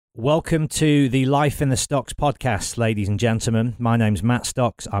Welcome to the Life in the Stocks podcast, ladies and gentlemen. My name's Matt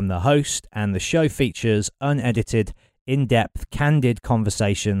Stocks. I'm the host, and the show features unedited, in-depth, candid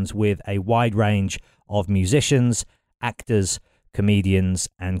conversations with a wide range of musicians, actors, comedians,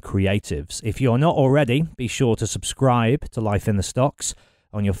 and creatives. If you're not already, be sure to subscribe to Life in the Stocks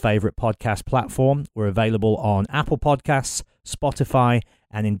on your favorite podcast platform. We're available on Apple Podcasts, Spotify,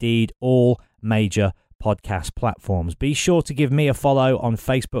 and indeed all major podcast platforms. Be sure to give me a follow on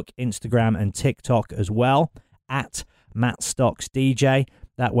Facebook, Instagram, and TikTok as well, at Matt Stocks DJ.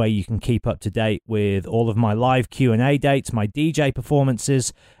 That way you can keep up to date with all of my live Q&A dates, my DJ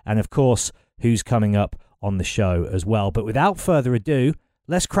performances, and of course, who's coming up on the show as well. But without further ado,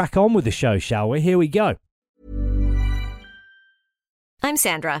 let's crack on with the show, shall we? Here we go. I'm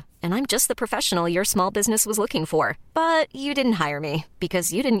Sandra, and I'm just the professional your small business was looking for. But you didn't hire me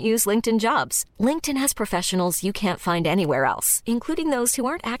because you didn't use LinkedIn Jobs. LinkedIn has professionals you can't find anywhere else, including those who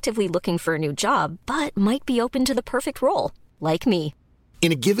aren't actively looking for a new job, but might be open to the perfect role, like me.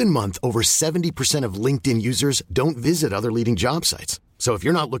 In a given month, over 70% of LinkedIn users don't visit other leading job sites. So if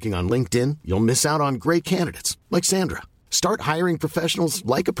you're not looking on LinkedIn, you'll miss out on great candidates like Sandra. Start hiring professionals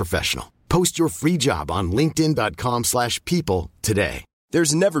like a professional. Post your free job on linkedin.com/people today.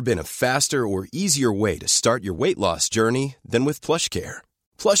 There's never been a faster or easier way to start your weight loss journey than with PlushCare.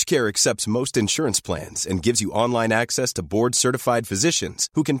 PlushCare accepts most insurance plans and gives you online access to board-certified physicians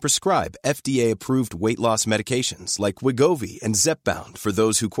who can prescribe FDA-approved weight loss medications like Wegovy and Zepbound for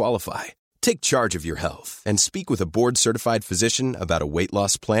those who qualify. Take charge of your health and speak with a board-certified physician about a weight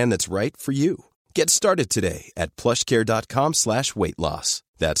loss plan that's right for you. Get started today at plushcare.com/weight loss.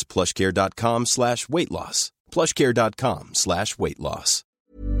 That's plushcare.com/weight loss. plushcare.com/weight loss.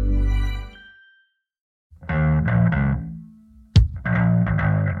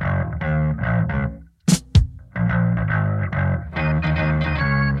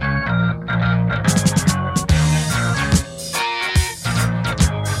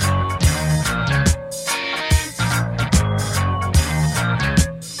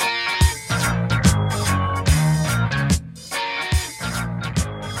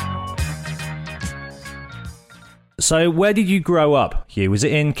 So where did you grow up, Hugh? Was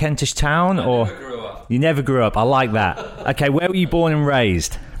it in Kentish Town? I never grew up. You never grew up. I like that. Okay, where were you born and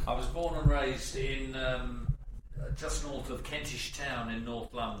raised? I was born and raised in just north of Kentish Town in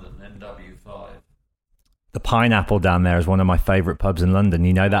North London, NW5. The Pineapple down there is one of my favourite pubs in London.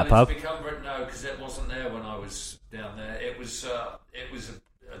 You know that pub? No, because it wasn't there when I was down there. It was a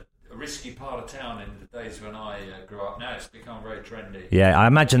risky part of town in the days when I grew up. Now it's become very trendy. Yeah, I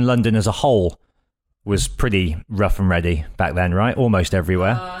imagine London as a whole was pretty rough and ready back then, right? Almost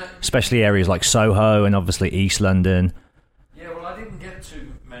everywhere, especially areas like Soho and obviously East London. Yeah, well, I didn't get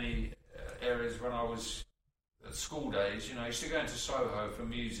to many areas when I was at school days. You know, I used to go into Soho for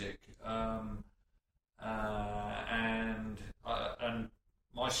music, and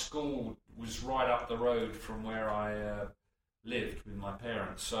my school was right up the road from where I lived with my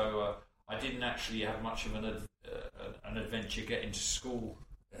parents. So I didn't actually have much of an adventure getting to school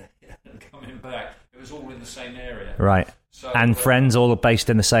and coming back. It was all in the same area. Right. So, and friends all based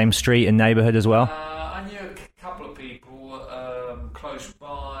in the same street and neighbourhood as well? I knew a couple of people close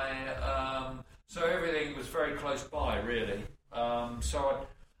by. So everything was very close by, really.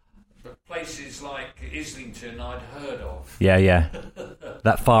 The places like Islington I'd heard of. Yeah.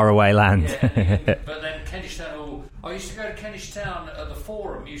 That faraway land. Yeah, but then Kentish Town, I used to go to Kentish Town. The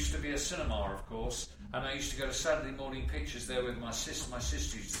Forum used to be a cinema, of course. And I used to go to Saturday morning pictures there with my sister. My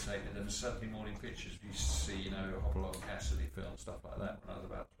sister used to take me to them Saturday morning pictures. We used to see, Hopalong Cassidy film, stuff like that when I was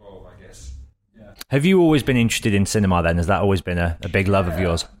about 12, I guess. Yeah. Have you always been interested in cinema then? Has that always been a big love of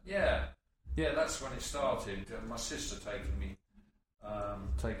yours? Yeah, that's when it started. My sister taking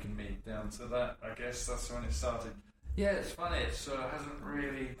me down to that, I guess. That's when it started. Yeah, it's funny. It hasn't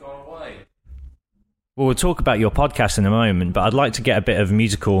really gone away. Well, we'll talk about your podcast in a moment, but I'd like to get a bit of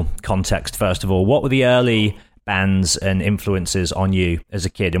musical context first of all. What were the early bands and influences on you as a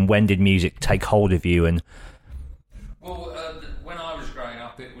kid, and when did music take hold of you? And well, when I was growing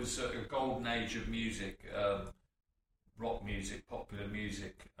up, it was a golden age of music, rock music, popular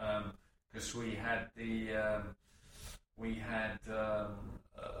music, because we had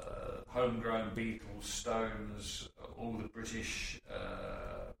homegrown Beatles, Stones, all the British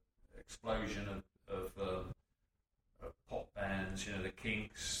explosion of pop bands, the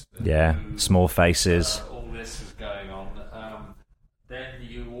Kinks, Small Faces. All this is going on. Then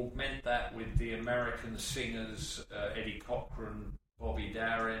you augment that with the American singers, Eddie Cochran, Bobby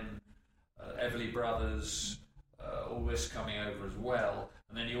Darin, Everly Brothers, all this coming over as well.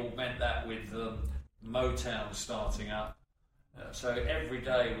 And then you augment that with Motown starting up, So every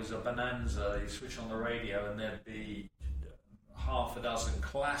day was a bonanza. You switch on the radio and there'd be half a dozen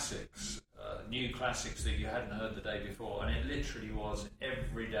classics, new classics that you hadn't heard the day before, and it literally was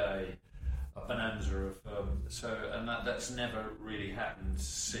every day a bonanza of and that's never really happened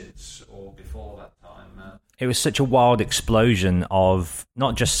since or before that time. It was such a wild explosion of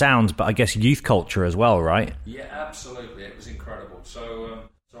not just sounds, but I guess youth culture as well, right? Yeah, absolutely. It was incredible. So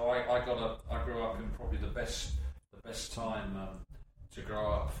I grew up in probably the best time to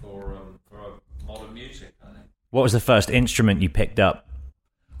grow up for modern music, I think. What was the first instrument you picked up?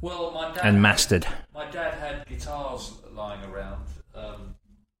 Well, mastered? My dad had guitars lying around,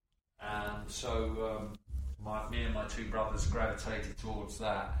 and so me and my two brothers gravitated towards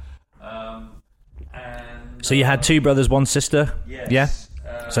that. And so you had two brothers, one sister? Yes.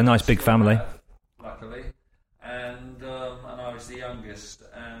 Yeah? So nice big family. Luckily. And I was the youngest.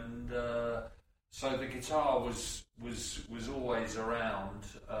 And so the guitar was always around,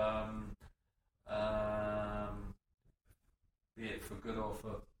 be it for good or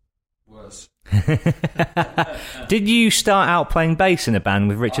for worse. Did you start out playing bass in a band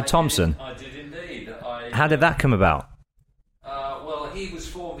with Richard Thompson? I did indeed. How did that come about? Well, he was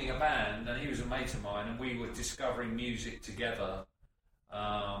forming a band, and he was a mate of mine, and we were discovering music together.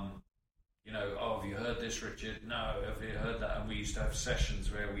 Have you heard this, Richard? No, have you heard that? And we used to have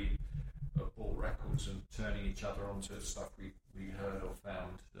sessions where we bought records and turning each other onto stuff we heard or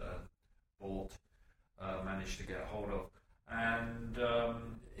found, bought, managed to get a hold of. And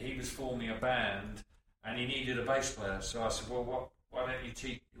he was forming a band, and he needed a bass player. So I said, "Well, why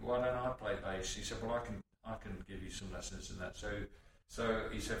don't I play bass?" He said, "Well, I can give you some lessons in that." So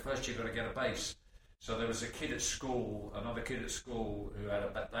he said, "First you've got to get a bass." So there was another kid at school who had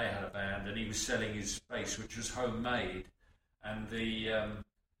a band, and he was selling his bass, which was homemade, and the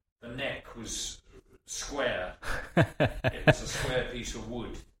neck was square. It was a square piece of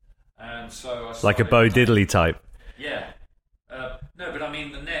wood, and so I like a Bo Diddley type. Yeah. No, but I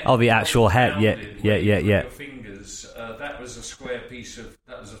mean the neck. Oh, the actual head. Yeah. Your fingers. That was a square piece of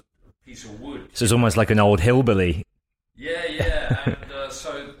wood. So it's almost like an old hillbilly. Yeah. And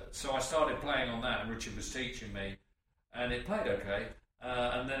so I started playing on that, and Richard was teaching me, and it played okay.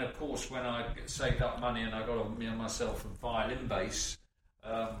 And then, of course, when I saved up money and I got myself a violin bass,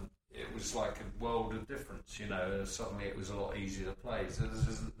 it was like a world of difference. Suddenly it was a lot easier to play. So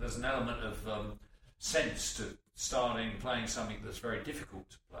there's an element of sense to starting playing something that's very difficult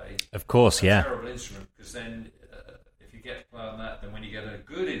to play. Of course, yeah. A terrible instrument, because then if you get to play on that, then when you get a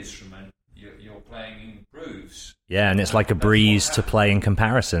good instrument, you're playing in grooves. Yeah, and it's like a breeze to play in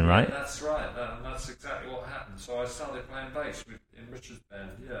comparison, right? Yeah, that's right. That's exactly what happened. So I started playing bass in Richard's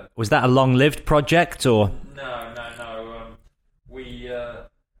band. Yeah. Was that a long-lived project, or? No.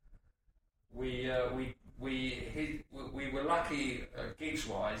 We were lucky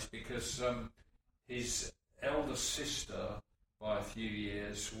gigs-wise, because his elder sister, by a few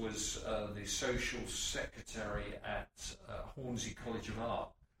years, was the social secretary at Hornsey College of Art,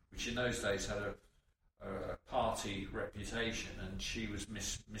 which in those days had a party reputation, and she was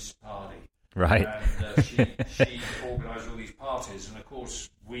Miss Party. Right. And she organised all these parties, and of course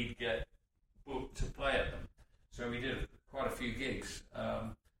we'd get booked to play at them. So we did quite a few gigs.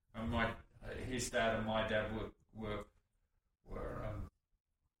 And his dad and my dad were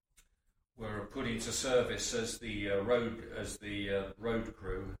put into service as the road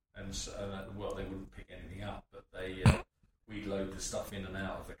crew, and they wouldn't pick anything up, but we'd load the stuff in and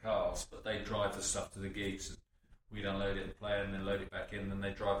out of the cars, but they'd drive the stuff to the gigs, and we'd unload it and play it, and then load it back in, and then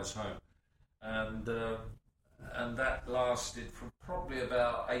they'd drive us home. And that lasted for probably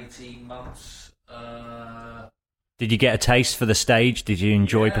about 18 months. Did you get a taste for the stage? Did you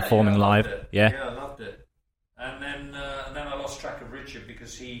enjoy performing live? Yeah, I loved it. And then I lost track of Richard,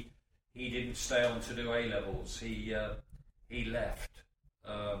 because he didn't stay on to do A-levels. He left,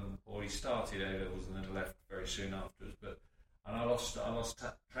 or he started A-levels and then left very soon afterwards. And I lost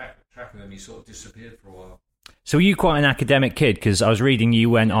track of him. He sort of disappeared for a while. So were you quite an academic kid? Because I was reading you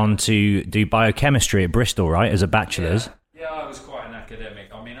went on to do biochemistry at Bristol, right, as a bachelor's? Yeah, I was quite an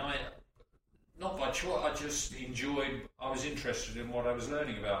academic. I mean, not by choice, I just enjoyed, I was interested in what I was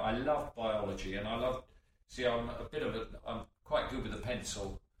learning about. I loved biology, and I'm quite good with a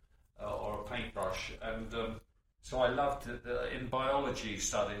pencil or a paintbrush, and so I loved in biology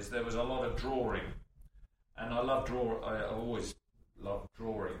studies there was a lot of drawing, and I always loved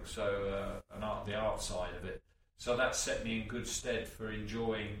drawing, so the art side of it. So that set me in good stead for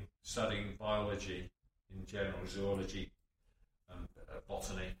enjoying studying biology in general, zoology and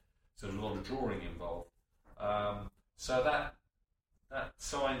botany. So there's a lot of drawing involved. So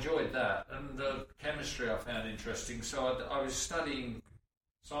So I enjoyed that, and chemistry I found interesting. So I was studying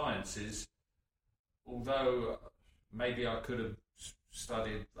sciences, although maybe I could have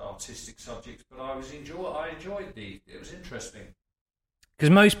studied artistic subjects, but I enjoyed it was interesting. Because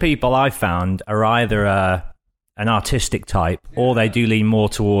most people I've found are either an artistic type, or they do lean more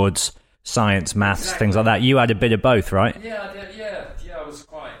towards science, maths, things like that. You had a bit of both, right? Yeah, I did, yeah. I was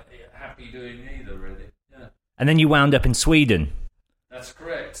quite happy doing either, really. Yeah. And then you wound up in Sweden. That's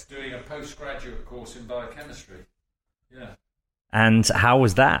correct, doing a postgraduate course in biochemistry. Yeah. And how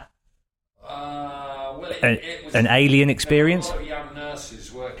was that? It was an alien experience? There were a lot of young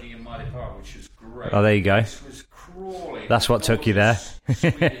nurses working in my department, which was great. Oh, there you go. This was crawling. That's what took you there.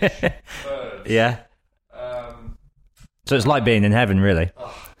 Swedish birds. Yeah. So it's like being in heaven, really.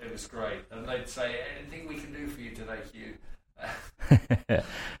 Oh, it was great. And they'd say, anything we can do for you today, Hugh?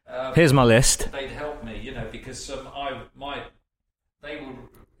 Here's my list. They'd help me, because they were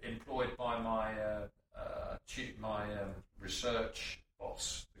employed by my research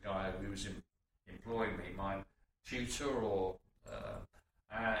boss, the guy who was employing me, my tutor or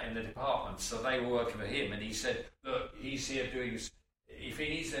in the department. So they were working for him, and he said, look, he's here doing, if he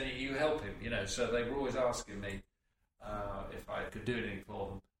needs anything, you help him, So they were always asking me if I could do anything for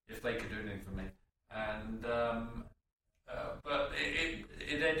them, if they could do anything for me. And but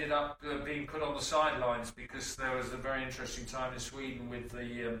it ended up being put on the sidelines because there was a very interesting time in Sweden with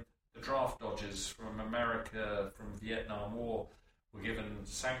the draft dodgers from America, from Vietnam War, were given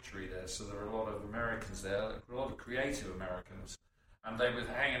sanctuary there. So there were a lot of Americans there, a lot of creative Americans, and they were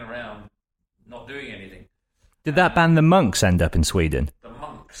hanging around, not doing anything. Did that band The Monks end up in Sweden? The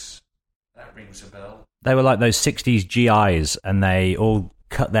Monks, that rings a bell. They were like those 60s GIs, and they all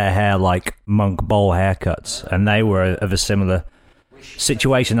cut their hair like monk bowl haircuts, and they were of a similar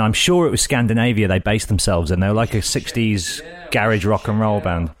situation. I'm sure it was Scandinavia they based themselves in. They were like a 60s garage rock and roll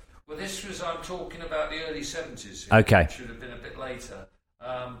band. Well, I'm talking about the early 70s. Okay. It should have been a bit later.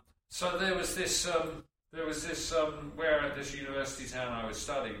 So there was this, where at this university town I was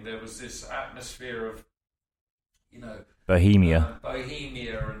studying, there was this atmosphere of, Bohemia.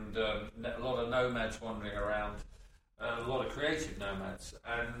 Bohemia and a lot of nomads wandering around. A lot of creative nomads,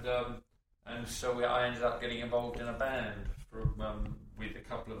 and so I ended up getting involved in a band with a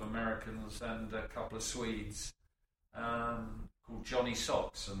couple of Americans and a couple of Swedes called Johnny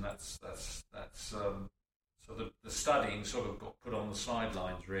Socks, and that's so the studying sort of got put on the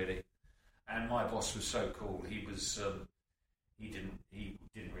sidelines really, and my boss was so cool. He didn't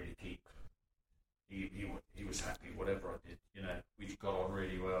really keep. He was happy whatever I did. We got on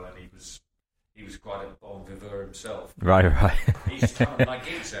really well, and he was quite a bon vivant himself. Right. He used to come to my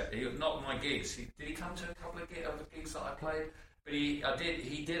gigs. Not my gigs. Did he come to a couple of other gigs that I played? But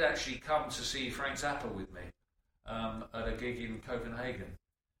he did actually come to see Frank Zappa with me at a gig in Copenhagen,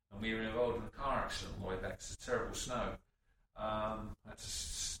 and we were involved in a car accident on the way back. It's terrible snow. I had to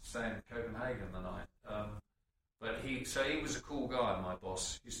stay in Copenhagen the night. But he was a cool guy. My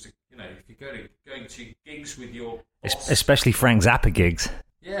boss used to, if you going to gigs with your boss, especially Frank Zappa gigs.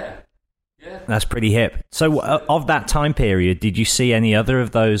 Yeah. That's pretty hip. So of that time period, did you see any other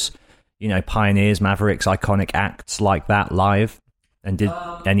of those, pioneers, mavericks, iconic acts like that live? And did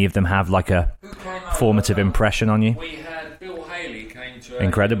any of them have like a formative impression on you? We had Bill Haley came to our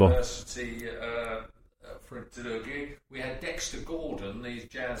university to do a gig. We had Dexter Gordon, the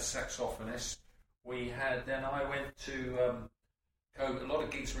jazz saxophonist. Then I went to a lot of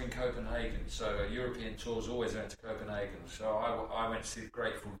gigs were in Copenhagen, so European tours always went to Copenhagen. So I went to see the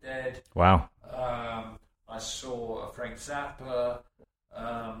Grateful Dead. Wow. I saw Frank Zappa.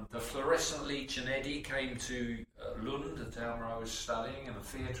 The Fluorescent Leech and Eddie came to Lund, the town where I was studying, in the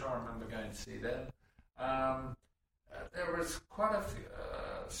theatre. I remember going to see them. There was quite a few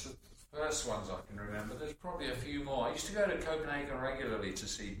first ones I can remember. There's probably a few more. I used to go to Copenhagen regularly to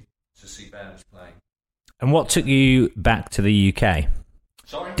see bands playing. And what took you back to the UK?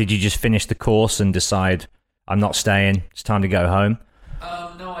 Sorry? Did you just finish the course and decide, I'm not staying, it's time to go home?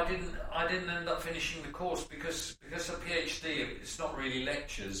 No, I didn't. I didn't end up finishing the course because a PhD, it's not really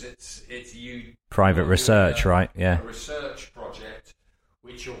lectures. It's you private research, right? Yeah. A research project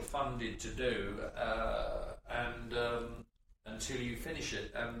which you're funded to do, and until you finish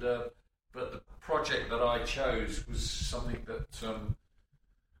it. And but the project that I chose was something that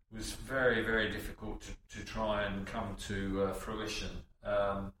was very, very difficult to try and come to fruition.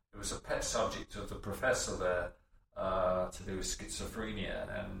 It was a pet subject of the professor there to do with schizophrenia,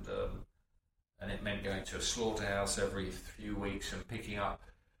 and it meant going to a slaughterhouse every few weeks and picking up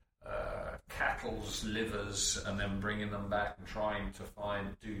cattle's livers and then bringing them back and trying to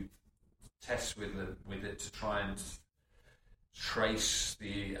do tests with it to try and trace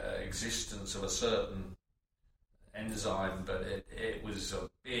the existence of a certain enzyme, but it was a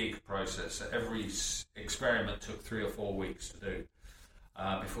big process. Every experiment took 3 or 4 weeks to do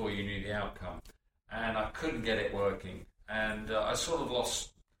before you knew the outcome, and I couldn't get it working, and I sort of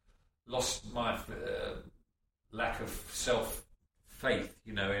lost my lack of self-faith,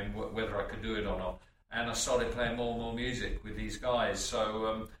 in whether I could do it or not, and I started playing more and more music with these guys,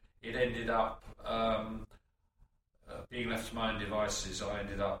 so it ended up being left to my own devices. I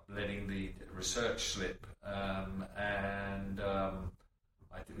ended up letting the research slip, and I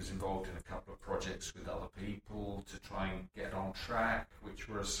was involved in a couple of projects with other people to try and get on track, which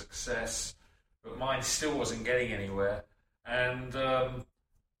were a success, but mine still wasn't getting anywhere. And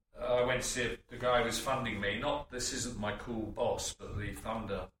I went to see the guy who was funding me. This isn't my cool boss, but the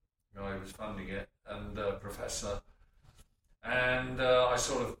funder guy who was funding it, and Professor. And I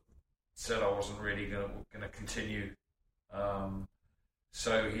sort of said I wasn't really going to continue.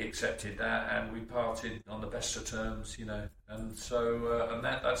 So he accepted that, and we parted on the best of terms, And so, and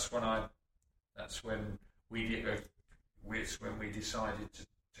that's when we decided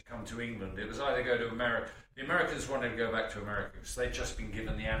to come to England. It was either go to America. The Americans wanted to go back to America because they'd just been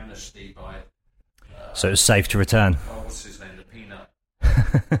given the amnesty by. So it was safe to return. Oh, what's his name? The Peanut.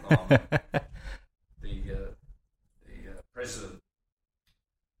 The President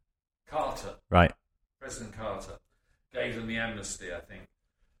Carter. Right. President Carter gave them the amnesty, I think.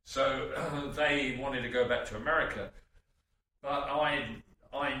 So they wanted to go back to America, but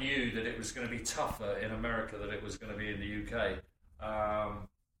I knew that it was going to be tougher in America than it was going to be in the UK,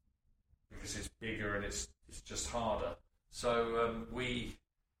 because it's bigger and it's just harder. So we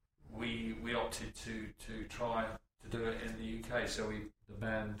opted to try to do it in the UK. So the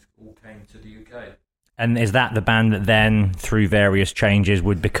band all came to the UK. And is that the band that then, through various changes,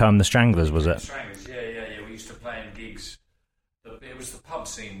 would become the Stranglers, was it? The Stranglers, yeah. We used to play in gigs. It was the pub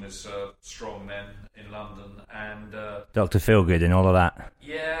scene was strong then in London, and Dr. Feelgood and all of that.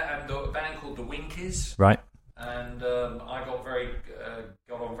 Yeah, and a band called the Winkies. Right. And I got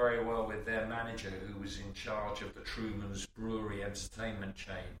on very well with their manager, who was in charge of the Truman's Brewery entertainment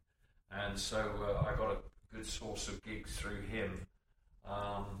chain, and so I got a good source of gigs through him.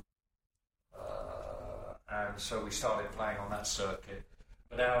 And so we started playing on that circuit.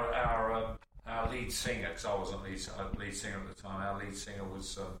 But our lead singer, because I wasn't lead singer at the time, our lead singer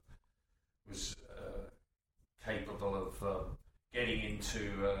was capable of getting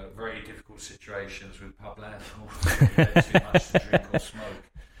into very difficult situations with pub landlords when he had too much to drink or smoke,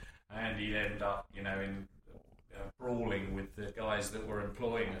 and he'd end up, in brawling with the guys that were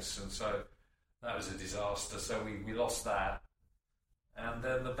employing us, and so that was a disaster. So we lost that. And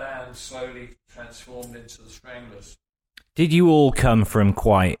then the band slowly transformed into the Stranglers. Did you all come from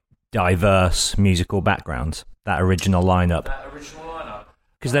quite diverse musical backgrounds, that original lineup?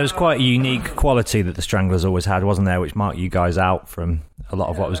 Because there was quite a unique quality that the Stranglers always had, wasn't there, which marked you guys out from a lot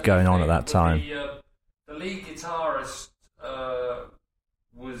of what was going on at that time. The lead guitarist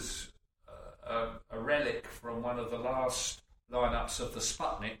was a relic from one of the last lineups of the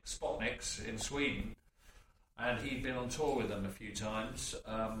Sputniks in Sweden. And he'd been on tour with them a few times,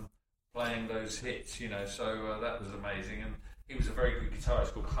 playing those hits, so that was amazing. And he was a very good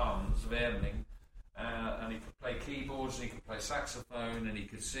guitarist called Hans Werning, and he could play keyboards, and he could play saxophone, and he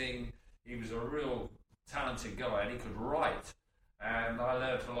could sing. He was a real talented guy, and he could write. And I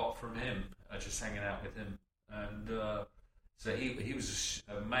learned a lot from him, just hanging out with him. And so he was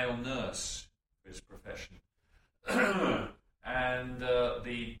a male nurse for his profession. And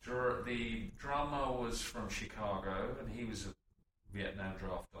the drummer was from Chicago, and he was a Vietnam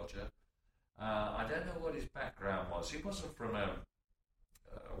draft dodger. I don't know what his background was. He wasn't from a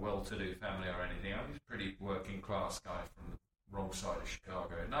well-to-do family or anything. I was a pretty working-class guy from the wrong side of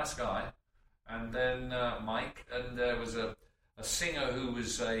Chicago. Nice guy. And then Mike, and there was a singer who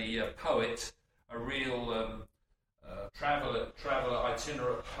was a poet, a real traveller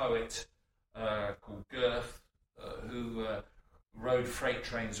itinerant poet called Girth, who rode freight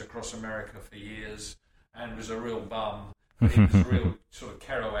trains across America for years and was a real bum. He was a real sort of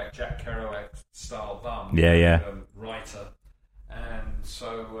Jack Kerouac style bum. Writer. And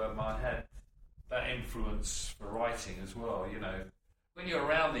so I had that influence for writing as well. When you're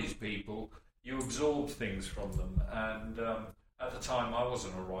around these people, you absorb things from them. And at the time, I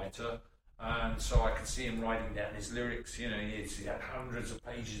wasn't a writer. And so I could see him writing down his lyrics. He had hundreds of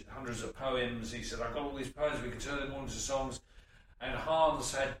pages, hundreds of poems. He said, I've got all these poems, we can turn them all into songs. And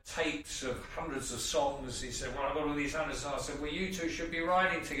Hans had tapes of hundreds of songs. He said, well, I've got all these hundreds. And I said, well, you two should be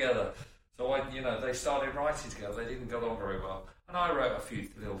writing together. So they started writing together. They didn't get on very well. And I wrote a few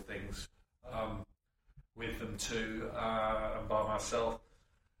little things. with them too, and by myself.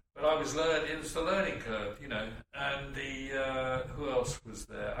 But I was learning; it was the learning curve, you know. And the who else was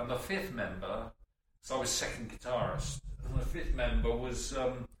there? And the fifth member, so I was second guitarist. And the fifth member was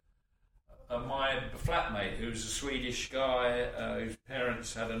my flatmate, who was a Swedish guy whose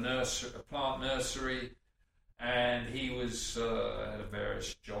parents had a plant nursery, and he was had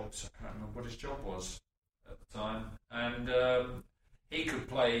various jobs. I can't remember what his job was at the time, and he could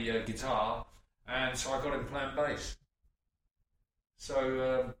play guitar, and so I got him playing bass.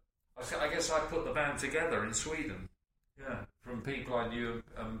 So I guess I put the band together in Sweden, from people I knew,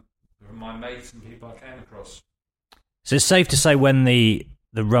 from my mates and people I came across. So it's safe to say when the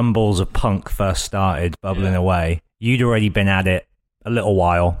rumbles of punk first started bubbling away, you'd already been at it a little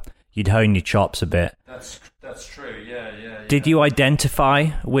while. You'd honed your chops a bit. That's true, yeah. Did you identify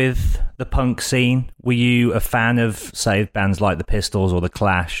with the punk scene? Were you a fan of, say, bands like the Pistols or the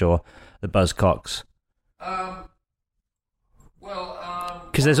Clash or the Buzzcocks?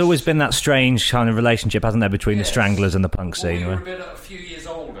 Because there's always been that strange kind of relationship, hasn't there, between the Stranglers and the punk scene? We were a few years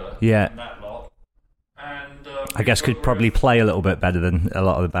older than that lot. And I guess could probably play a little bit better than a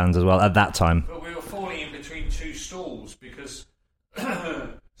lot of the bands as well at that time. But we were falling in between two stools because,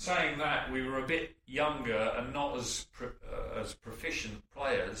 saying that, we were a bit younger and not as proficient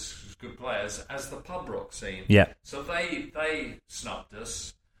players, as good players, as the pub rock scene. Yeah. So they snubbed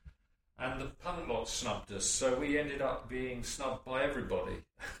us, and the punk lot snubbed us. So we ended up being snubbed by everybody.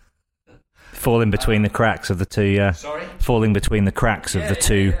 Falling between the cracks of the two. Sorry? Falling between the cracks of the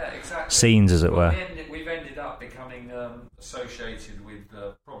two exactly. scenes, as it were. We've ended up becoming associated with,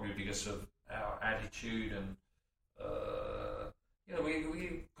 probably because of our attitude and,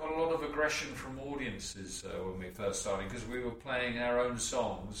 we got a lot of aggression from audiences when we first started, because we were playing our own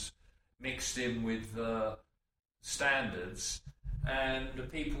songs mixed in with standards, and the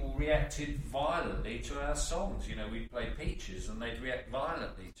people reacted violently to our songs. You know, we'd play Peaches and they'd react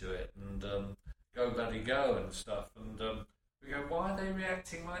violently to it, and Go Buddy Go and stuff, and we go, why are they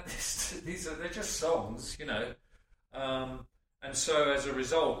reacting like this? They're just songs, you know. And so as a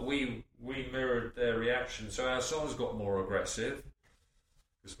result, we mirrored their reaction. So our songs got more aggressive,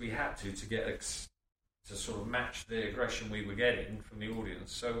 because we had to get to sort of match the aggression we were getting from the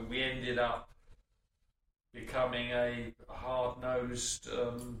audience. So we ended up becoming a hard-nosed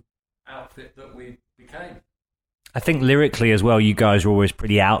outfit that we became. I think lyrically as well, you guys were always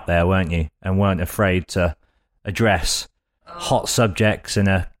pretty out there, weren't you? And weren't afraid to address hot subjects in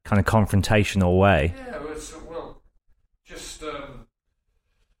a kind of confrontational way. Yeah,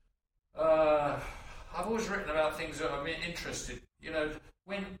 I've always written about things that I'm interested. You know,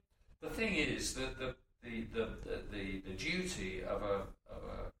 when the thing is that the duty of a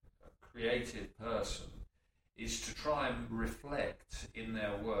creative person is to try and reflect in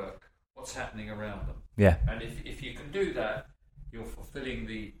their work what's happening around them. Yeah. And if you can do that, you're fulfilling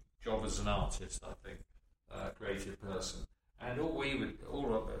the job as an artist, I think, creative person. And all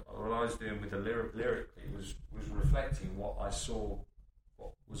I was doing with the lyrically was reflecting what I saw,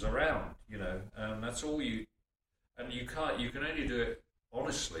 what was around, you know, and that's all you can only do it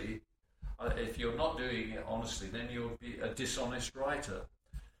honestly. If you're not doing it honestly, then you'll be a dishonest writer.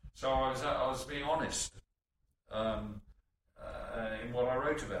 So I was being honest in what I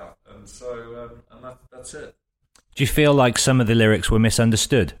wrote about, and so that's it. Do you feel like some of the lyrics were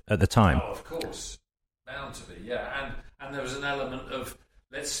misunderstood at the time? Oh, of course, bound to be, yeah. And there was an element of,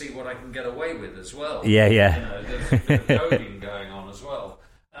 let's see what I can get away with as well. Yeah. You know, there's a bit of coding going on as well.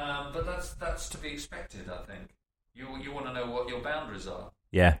 But that's to be expected, I think. You want to know what your boundaries are.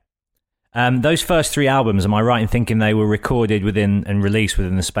 Yeah. Those first three albums, am I right in thinking they were recorded within and released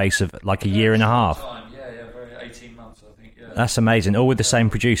within the space of like a year and a half? Time. Yeah, 18 months, I think, yeah. That's amazing. All with the same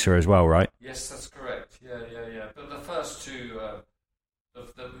producer as well, right? Yes, that's correct. Yeah. But the first two,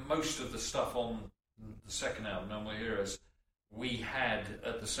 most of the stuff on the second album, No More Heroes, we had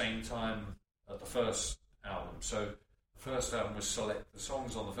at the same time at the first album. So the first album was the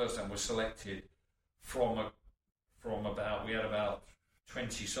songs on the first album were selected from about, we had about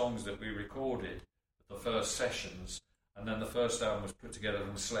 20 songs that we recorded at the first sessions, and then the first album was put together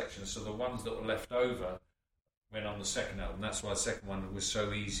from selections. So the ones that were left over went on the second album. That's why the second one was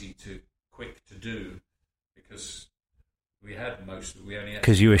so quick to do, because we only had...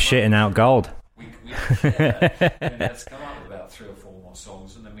 Because you were shitting out gold. We had to come up with about 3 or 4 more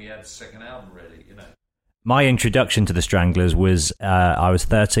songs, and then we had the second album ready, you know. My introduction to the Stranglers was I was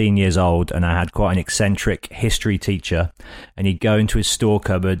 13 years old, and I had quite an eccentric history teacher, and he'd go into his store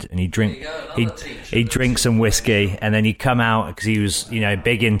cupboard and he'd drink some whiskey, and then he'd come out, because he was, you know,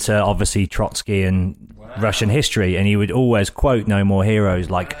 big into obviously Trotsky and Russian history, and he would always quote "No More Heroes"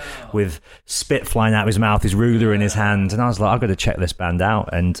 like with spit flying out of his mouth, his ruler in his hand, and I was like, I've got to check this band out,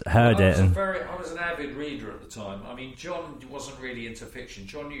 and heard it. I was an avid reader at the time. I mean, John wasn't really into fiction.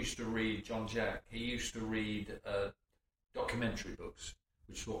 John Jack. He used to read documentary books,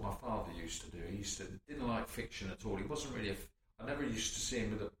 which is what my father used to do. He didn't like fiction at all. He wasn't really I never used to see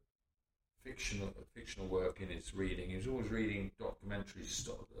him with a fictional work in his reading. He was always reading documentary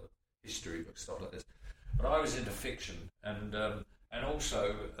stuff, history books, stuff like this. But I was into fiction and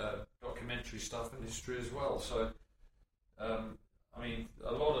also documentary stuff and history as well. So, I mean,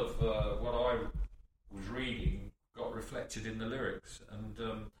 a lot of what I was reading got reflected in the lyrics. And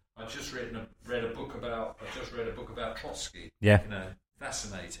I just read a book about Trotsky. Yeah,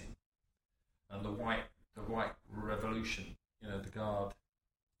 fascinating. And the White Revolution. The Guard.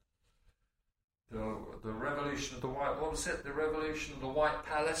 The Revolution of the White. What was it? The Revolution of the White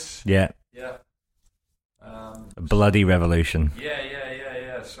Palace. Yeah. Yeah. A bloody revolution.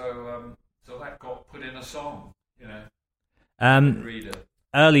 Yeah. So that got put in a song. Reader.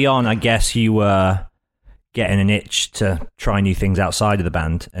 Early on, I guess you were getting an itch to try new things outside of the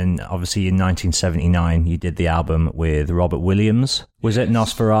band, and obviously in 1979 you did the album with Robert Williams. Was it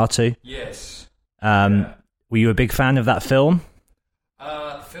Nosferatu? Yes. Were you a big fan of that film?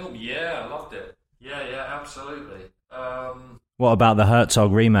 Film, yeah, I loved it. Yeah, absolutely. What about the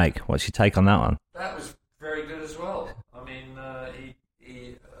Herzog remake? What's your take on that one? That was very good as well. I mean,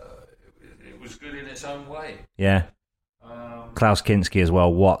 it was good in its own way. Yeah. Klaus Kinski as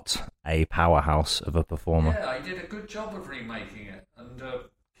well. What a powerhouse of a performer. Yeah, he did a good job of remaking it. And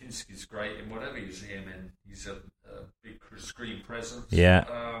Kinski's great in whatever you see him in. He's a big screen presence. Yeah.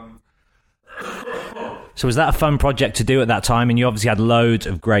 So was that a fun project to do at that time? And you obviously had loads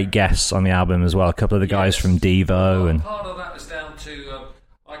of great guests on the album as well. A couple of the guys from Devo. And part of that was down to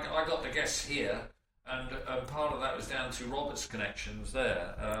I got the guests here, and part of that was down to Robert's connections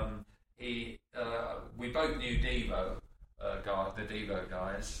there. We both knew Devo, the Devo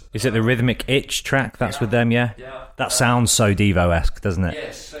guys. Is it the Rhythmic Itch track? That's with them, yeah. Yeah. That sounds so Devo-esque, doesn't it?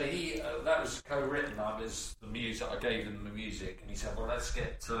 Yes. So that was co-written. The music I gave him the music, and he said, "Well, let's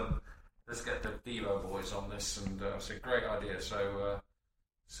get the Devo boys on this," and I said, "Great idea." So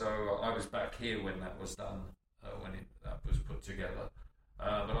I was back here when that was done, that was put together. But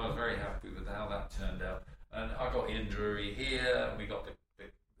I was very happy with how that turned out. And I got Ian Drury here, and we got the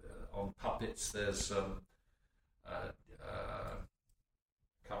on Puppets. There's a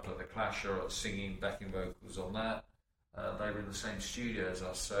couple of the Clash are singing backing vocals on that. They were in the same studio as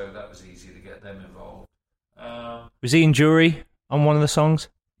us, so that was easy to get them involved. Was Ian Drury on one of the songs?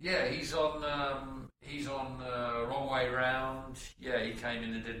 Yeah, he's on Wrong Way Round. Yeah, he came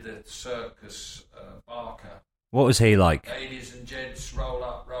in and did the Circus Barker. What was he like? Ladies and gents, roll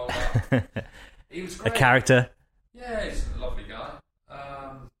up. He was great. A character? Yeah, he's a lovely guy.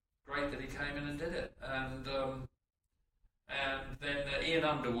 Great that he came in and did it. And then Ian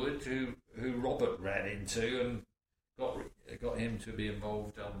Underwood, who Robert ran into and got him to be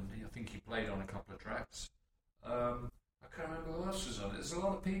involved on. I think he played on a couple of tracks. I can't remember who else was on it. There's a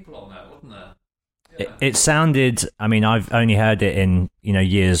lot of people on that, wasn't there? Yeah. It sounded. I mean, I've only heard it in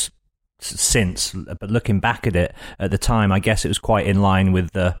years since, but looking back at it at the time, I guess it was quite in line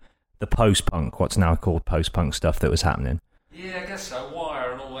with the post-punk, what's now called post-punk stuff that was happening. Yeah, I guess so.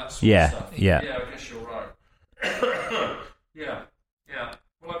 Wire and all that sort of stuff. Yeah, I guess you're right. Yeah.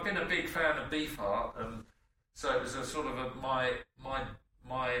 Well, I've been a big fan of Beefheart, and so it was a sort of my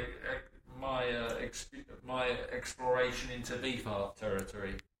exploration into Beefheart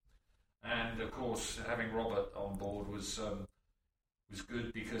territory, and of course having Robert on board was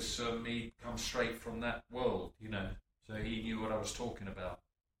good because he comes straight from that world, so he knew what I was talking about.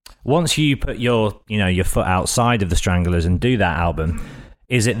 Once you put your foot outside of the Stranglers and do that album,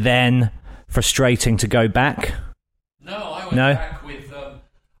 is it then frustrating to go back? No, I went back with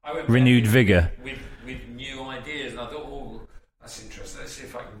renewed vigour. With new ideas, and I thought, oh, that's interesting. Let's see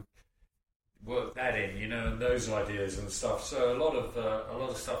if I can work that in, and those ideas and stuff. So a lot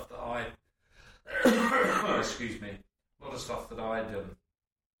of stuff that I, excuse me, a lot of stuff that I'd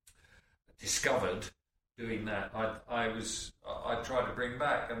discovered doing that, I tried to bring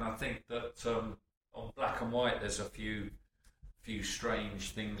back, and I think that on Black and White there's a few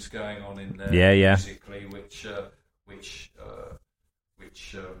strange things going on in there musically, which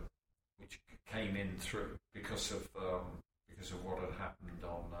came in through because of what had happened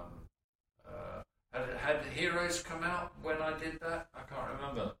on. Had Heroes come out when I did that? I can't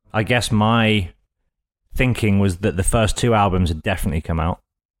remember. I guess my thinking was that the first two albums had definitely come out.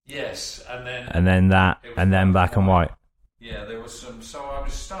 Yes, and then Black and White. Yeah, there was some. So I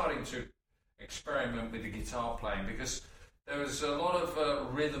was starting to experiment with the guitar playing, because there was a lot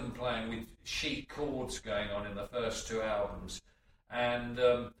of rhythm playing with sheet chords going on in the first 2 albums, and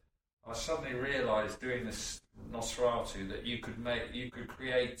I suddenly realised doing this Nosferatu that you could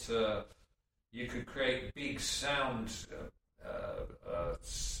create big sounds,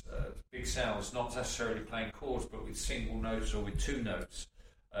 not necessarily playing chords, but with single notes or with 2 notes,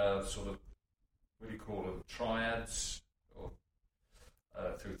 sort of, what do you call them, triads, or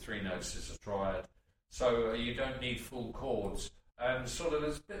through 3 notes is a triad. So you don't need full chords. And sort of,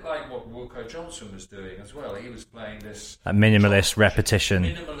 it's a bit like what Wilko Johnson was doing as well. He was playing this... A minimalist repetition.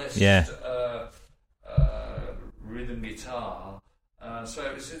 Minimalist rhythm guitar.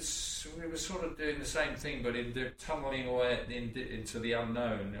 So we were sort of doing the same thing, but tunneling away into the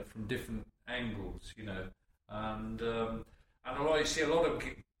unknown from different angles, you know. And you see a lot of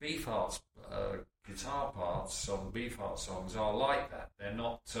Beefheart's guitar parts on Beefheart songs are like that. They're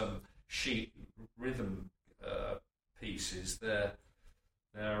not sheet rhythm pieces. They're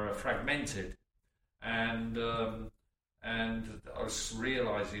fragmented, and I was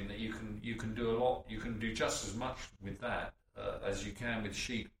realizing that you can do a lot. You can do just as much with that as you can with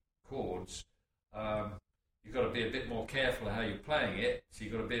sheet chords. You've got to be a bit more careful of how you're playing it. So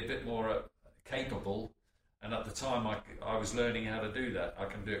you've got to be a bit more capable. And at the time, I was learning how to do that. I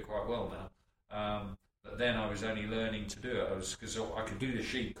can do it quite well now. But then I was only learning to do it. Because I could do the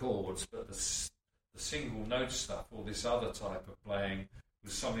sheet chords, but the single note stuff, or this other type of playing,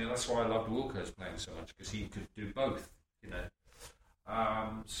 was something. That's why I loved Wilko's playing so much, because he could do both, you know.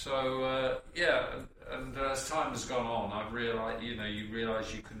 And as time has gone on, I've realised, you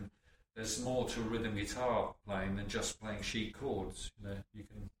realise you can. There's more to rhythm guitar playing than just playing sheet chords. You know, you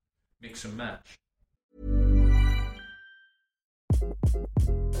can mix and match.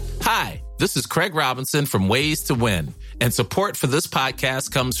 Hi, this is Craig Robinson from Ways to Win, and support for this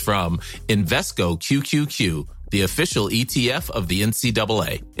podcast comes from Invesco QQQ, the official ETF of the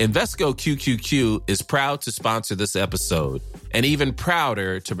NCAA. Invesco QQQ is proud to sponsor this episode, and even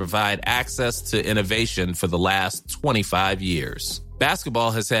prouder to provide access to innovation for the last 25 years.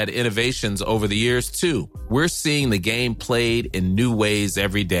 Basketball has had innovations over the years, too. We're seeing the game played in new ways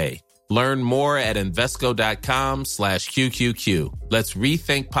every day. Learn more at Invesco.com/QQQ. Let's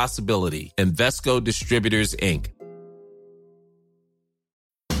rethink possibility. Invesco Distributors, Inc.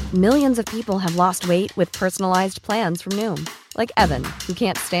 Millions of people have lost weight with personalized plans from Noom. Like Evan, who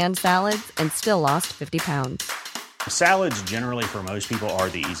can't stand salads and still lost 50 pounds. Salads generally for most people are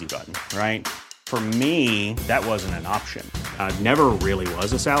the easy button, right? For me, that wasn't an option. I never really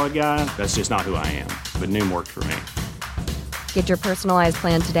was a salad guy. That's just not who I am. But Noom worked for me. Get your personalized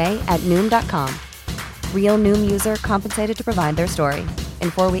plan today at Noom.com. Real Noom user compensated to provide their story.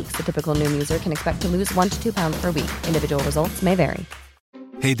 In 4 weeks, the typical Noom user can expect to lose 1 to 2 pounds per week. Individual results may vary.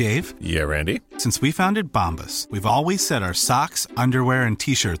 Hey, Dave. Yeah, Randy. Since we founded Bombas, we've always said our socks, underwear, and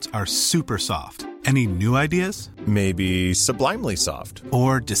T-shirts are super soft. Any new ideas? Maybe sublimely soft.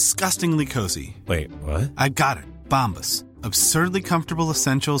 Or disgustingly cozy. Wait, what? I got it. Bombas. Absurdly comfortable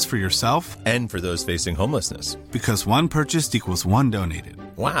essentials for yourself and for those facing homelessness. Because one purchased equals one donated.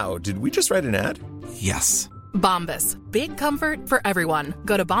 Wow, did we just write an ad? Yes. Bombas. Big comfort for everyone.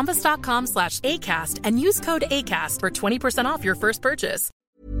 Go to bombas.com/ACAST and use code ACAST for 20% off your first purchase.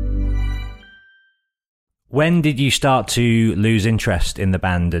 When did you start to lose interest in the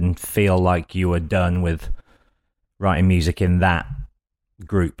band and feel like you were done with writing music in that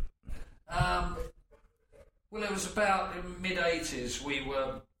group? Well, it was about in the mid-'80s. We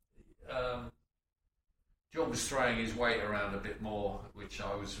were... John was throwing his weight around a bit more, which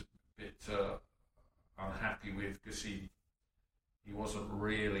I was a bit unhappy with, because he wasn't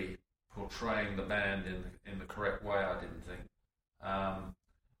really portraying the band in the correct way, I didn't think.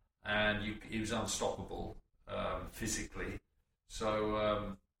 And he was unstoppable physically.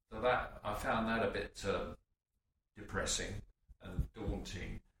 So that I found that a bit depressing and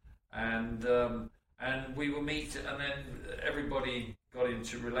daunting. And we were meeting, and then everybody got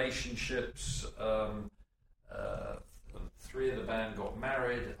into relationships. 3 of the band got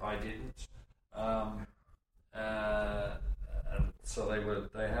married. I didn't. And so they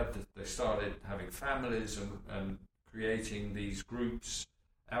started having families and creating these groups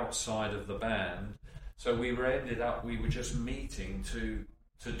outside of the band. So we were just meeting to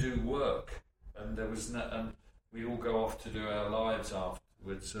do work, and there was and we all go off to do our lives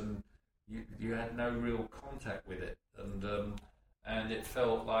afterwards, and you had no real contact with it, and it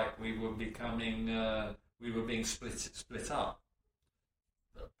felt like we were being split up,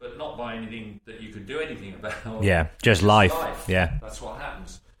 but not by anything that you could do anything about. Yeah, just life. Yeah, that's what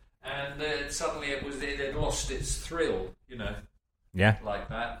happens. And suddenly it had lost its thrill, you know. Yeah, like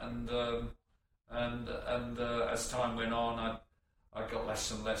that, and And as time went on, I got less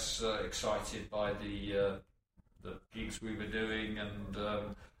and less excited by the gigs we were doing, and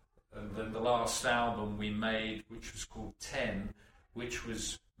then the last album we made, which was called 10, which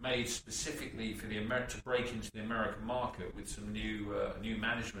was made specifically for to break into the American market with some new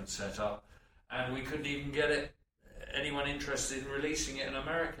management set up, and we couldn't even get anyone interested in releasing it in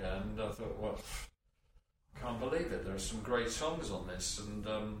America. And I thought, well, I can't believe it. There are some great songs on this, and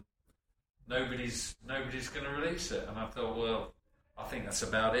nobody's going to release it. And I thought, well, I think that's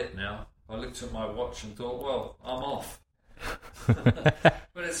about it now. I looked at my watch and thought, well, I'm off.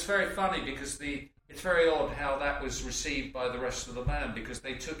 But it's very funny because it's very odd how that was received by the rest of the band, because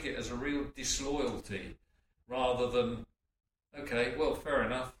they took it as a real disloyalty rather than, okay, well, fair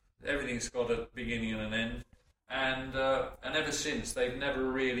enough, everything's got a beginning and an end, and ever since they've never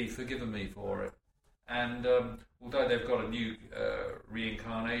really forgiven me for it. And although they've got a new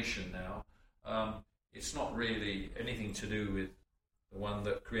reincarnation now, it's not really anything to do with the one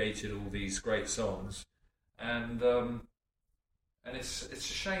that created all these great songs, and it's a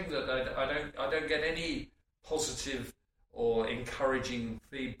shame that I don't get any positive or encouraging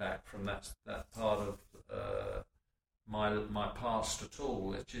feedback from that part of my past at all,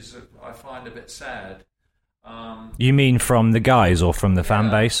 which is I find a bit sad. You mean from the guys or from the fan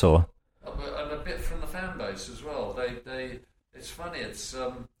base, or? And a bit from the fan base as well. They it's funny. It's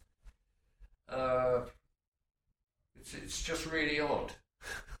just really odd.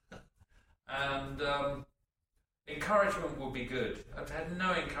 And encouragement would be good. I've had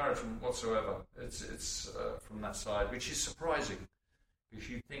no encouragement whatsoever. It's from that side, which is surprising, because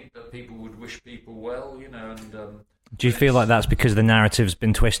you'd think that people would wish people well, and. Do you feel like that's because the narrative's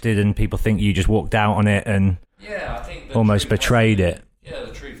been twisted and people think you just walked out on it and I think almost betrayed it? Yeah,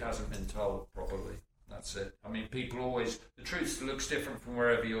 the truth hasn't been told properly. That's it. I mean, the truth looks different from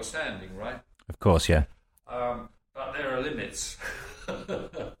wherever you're standing, right? Of course, yeah. But there are limits.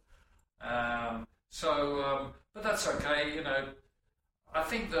 But that's okay, I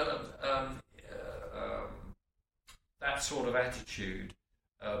think that that sort of attitude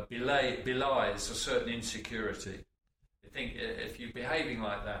belies a certain insecurity. I think if you're behaving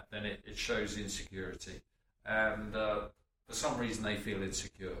like that, then it shows insecurity. And for some reason they feel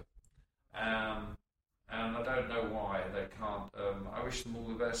insecure. And I don't know why they can't. I wish them all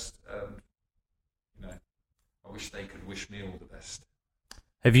the best. I wish they could wish me all the best.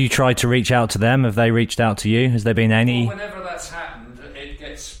 Have you tried to reach out to them? Have they reached out to you? Has there been any? Well, whenever that's happened, it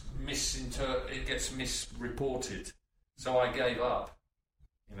gets misreported. So I gave up.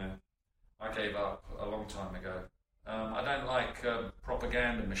 I gave up a long time ago. I don't like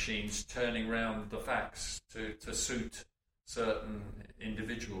propaganda machines turning around the facts to suit certain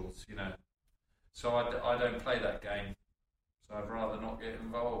individuals. So I don't play that game. So I'd rather not get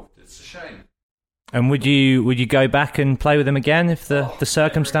involved. It's a shame. And would you go back and play with them again if the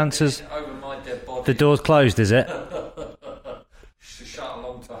circumstances? Over my dead body. The door's closed, is it? Shut a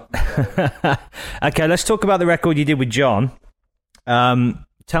long time ago. Okay, let's talk about the record you did with John.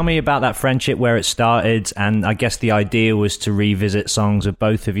 Tell me about that friendship, where it started, and I guess the idea was to revisit songs of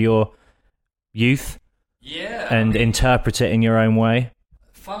both of your youth. Yeah. And interpret it in your own way.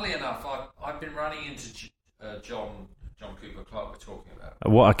 Funnily enough, I've been running into John Cooper Clarke we're talking about.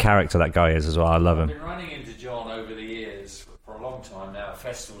 What a character that guy is as well. I love him. I've been running into John over the years for a long time now, at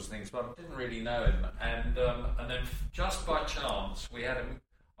festivals and things, but I didn't really know him. And then just by chance,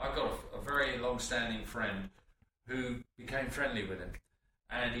 I got a very long-standing friend who became friendly with him.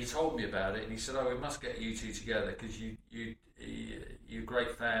 And he told me about it, and he said, "Oh, we must get you two together because you're a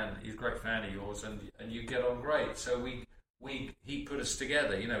great fan. He's a great fan of yours, and you get on great." So he put us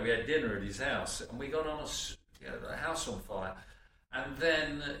together. We had dinner at his house, and we got on a house on fire. And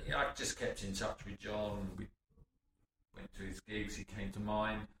then I just kept in touch with John. We went to his gigs. He came to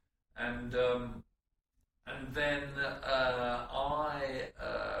mine, and then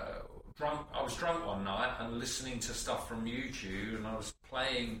I was drunk one night and listening to stuff from YouTube, and I was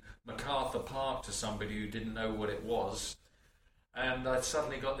playing MacArthur Park to somebody who didn't know what it was, and I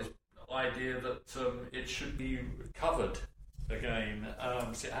suddenly got this idea that it should be covered again.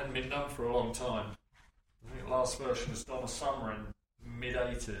 So it hadn't been done for a long time. I think the last version was Donna Summer in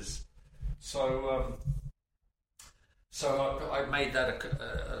mid-80s. So I made that,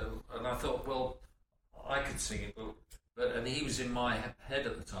 and I thought, well, I could sing it, and he was in my head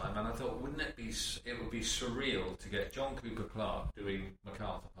at the time, and I thought, it would be surreal to get John Cooper Clarke doing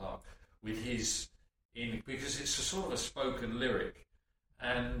MacArthur Park with because it's a sort of a spoken lyric,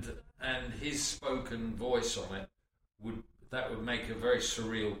 and his spoken voice on it would make a very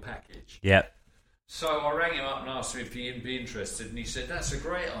surreal package. Yep. So I rang him up and asked him if he'd be interested, and he said, "That's a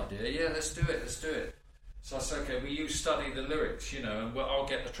great idea. Yeah, let's do it. So I said, "Okay, will you study the lyrics, and I'll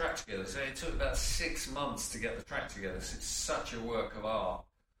get the track together." So it took about 6 months to get the track together. So it's such a work of art.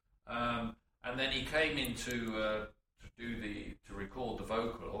 And then he came in to record the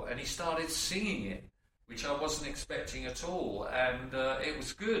vocal, and he started singing it, which I wasn't expecting at all, and it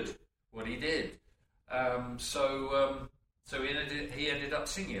was good what he did. So he ended up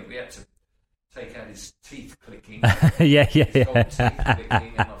singing it. We had to take out his teeth clicking. His gold teeth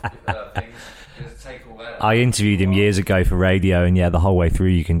clicking and things. Take all that out. I interviewed him years ago for radio, and the whole way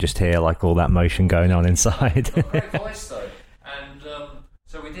through you can just hear like all that motion going on inside. Great voice though, and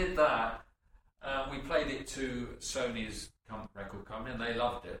so we did that. We played it to Sony's record company, and they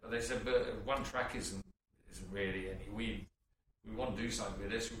loved it. But they said, "But one track isn't really any. We want to do something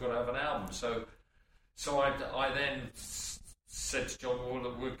with this. We've got to have an album." So I then said to John,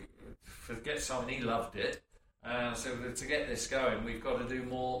 "Well, we'll forget something." He loved it. So to get this going, we've got to do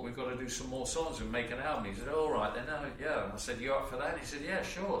more. We've got to do some more songs and make an album. He said, "All right, then, yeah." And I said, "You up for that?" He said, "Yeah,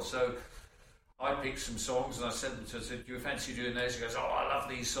 sure." So I picked some songs and I said to him, "Do you fancy doing those?" He goes, "Oh, I love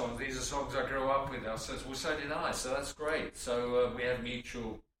these songs. These are songs I grew up with." I said, "Well, so did I. So that's great." So we had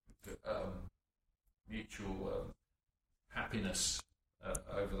mutual happiness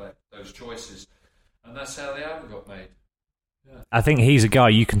over those choices, and that's how the album got made. Yeah. I think he's a guy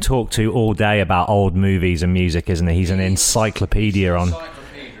you can talk to all day about old movies and music, isn't he? He's an encyclopedia on.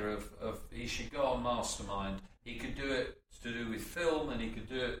 He should go on Mastermind. He could do it to do with film, and he could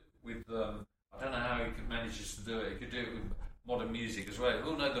do it with. I don't know how he manages to do it. He could do it with modern music as well.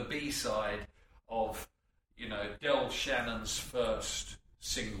 He'll know the B-side of, Del Shannon's first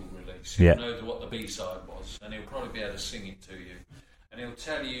single release. He'll know what the B-side was, and he'll probably be able to sing it to you. And he'll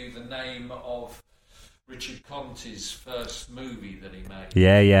tell you the name of Richard Conte's first movie that he made.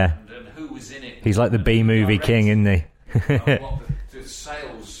 Yeah. And who was in it. He's like the B-movie king, isn't he? And what the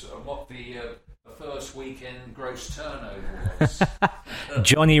sales, and what the first weekend gross turnover was.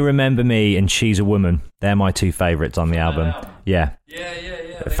 Johnny Remember Me and She's a Woman. They're my two favourites on the album. Yeah.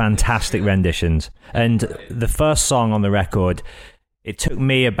 Fantastic renditions. And the first song on the record, it took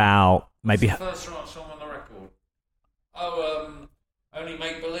me about maybe... What's the first song on the record? Only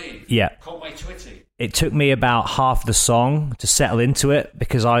Make Believe. Yeah. Caught My Twitty. It took me about half the song to settle into it,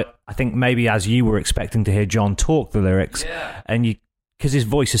 because I think maybe as you were expecting to hear John talk the lyrics, and because his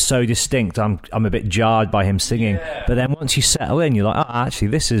voice is so distinct, I'm a bit jarred by him singing. Yeah. But then once you settle in, you're like, oh, actually,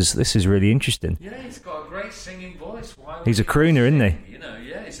 this is really interesting. Yeah, he's got a great singing voice. He's a crooner, isn't he?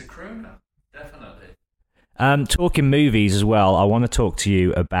 He's a crooner, definitely. Talking movies as well, I want to talk to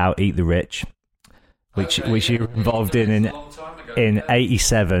you about Eat the Rich, which you were involved in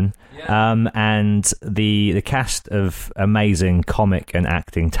 '87. And the cast of amazing comic and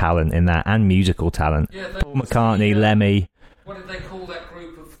acting talent in that, and musical talent. Paul McCartney, Lemmy. What did they call that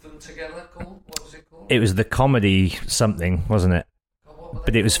group of them together? What was it called? It was the comedy something, wasn't it?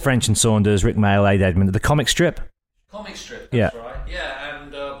 But it was French and Saunders, Rick Mayall, Ade Edmond. The comic strip? Comic strip, that's right. Yeah,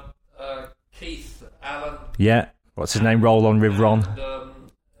 and Keith Allen. Yeah, what's his name? Roll on, Riv Ron.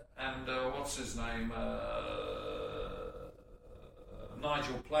 And what's his name?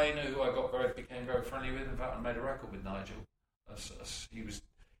 Nigel Planer, who I became very friendly with. In fact, I made a record with Nigel.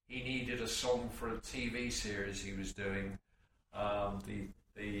 He needed a song for a TV series he was doing, the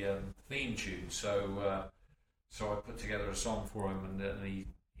theme tune. So I put together a song for him, and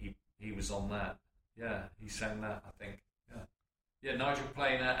he was on that. Yeah, he sang that, I think. Yeah, Nigel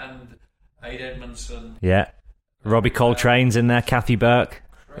Planer and Ade Edmondson. Yeah, Robbie Coltrane's in there, Kathy Burke.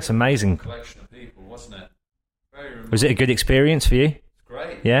 It's amazing. Collection of people, wasn't it? Very remarkable. Was it a good experience for you?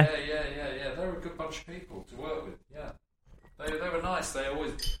 Great. Yeah. They were a good bunch of people to work with. Yeah, they were nice. I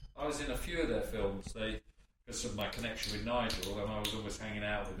was in a few of their films. Because of my connection with Nigel, and I was always hanging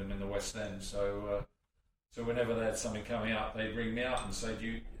out with them in the West End. So whenever they had something coming up, they'd ring me up and say, "Do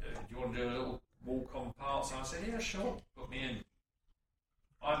you want to do a little walk on parts?" And I said, "Yeah, sure. Put me in.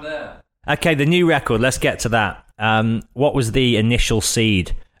 I'm there." Okay, the new record. Let's get to that. What was the initial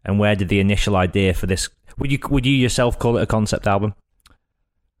seed, and where did the initial idea for this? Would you yourself call it a concept album?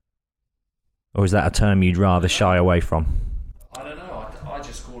 Or is that a term you'd rather shy away from? I don't know. I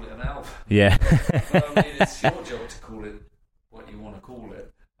just call it an album. Yeah. But, it's your job to call it what you want to call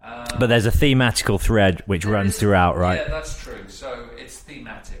it. But there's a thematical thread which runs throughout, right? Yeah, that's true. So it's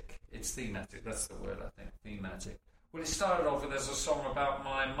thematic. That's the word, I think. Thematic. Well, it started off with, there's a song about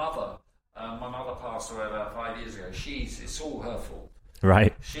my mother. My mother passed away about 5 years ago. It's all her fault.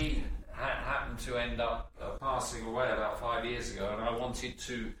 Right. She happened to end up passing away about 5 years ago, and I wanted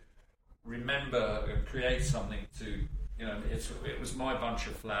to remember and create something to, it was my bunch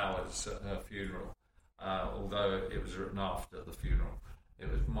of flowers at her funeral, although it was written after the funeral. It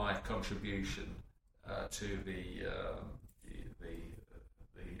was my contribution to the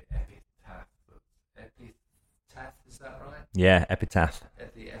epitaph. Epitaph, is that right? Yeah, epitaph.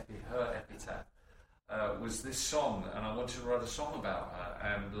 Her epitaph was this song, and I wanted to write a song about her.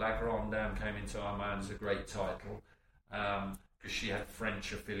 And La Grande Dame came into our mind as a great title because she had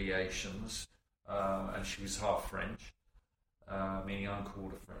French affiliations, and she was half French, meaning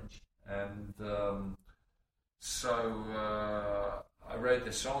un-quarter French. And so I wrote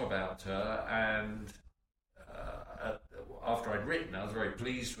this song about her, and after I'd written it, I was very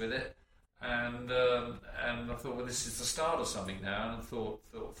pleased with it. And I thought, well, this is the start of something now. And I thought,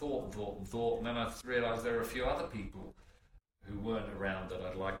 and then I realised there were a few other people who weren't around that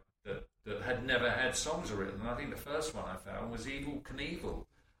I'd like that had never had songs written. And I think the first one I found was Evel Knievel.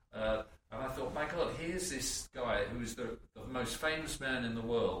 And I thought, my God, here's this guy who's the most famous man in the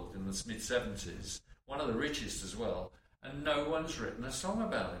world in the mid-70s, one of the richest as well, and no one's written a song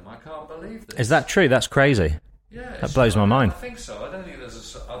about him. I can't believe this. Is that true? That's crazy. Yeah, that blows my mind. I think so. I don't think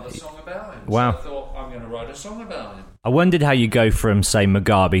there's another song about him. Wow. So I thought, I'm going to write a song about him. I wondered how you go from, say,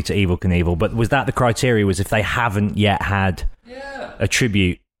 Mugabe to Evel Knievel, but was that the criteria, was if they haven't yet had a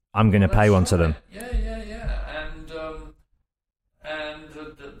tribute, I'm going to pay one to them? Yeah. And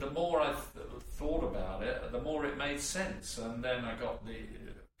the more I thought about it, the more it made sense. And then I got the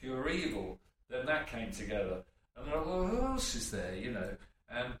Pure Evil. Then that came together. And I thought, well, who else is there, you know?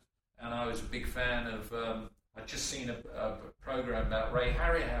 And I was a big fan of... I'd just seen a program about Ray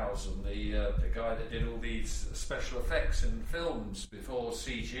Harryhausen, the guy that did all these special effects in films before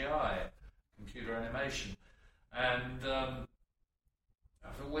CGI, computer animation. And I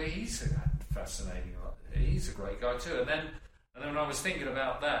thought, well, he's fascinating. He's a great guy too. And then when I was thinking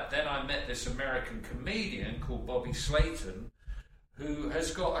about that, then I met this American comedian called Bobby Slayton, who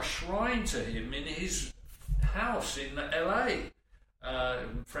has got a shrine to him in his house in LA.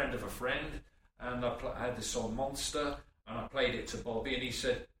 Friend of a friend. And I had this song Monster, and I played it to Bobby, and he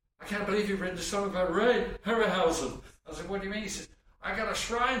said, I can't believe you've written a song about Ray Harryhausen. I said, what do you mean? He said, I got a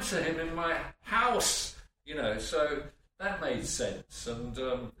shrine to him in my house, you know, so that made sense. And,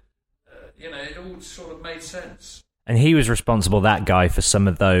 you know, it all sort of made sense. And he was responsible, that guy, for some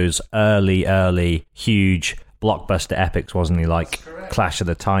of those early, huge blockbuster epics, wasn't he? Like Clash of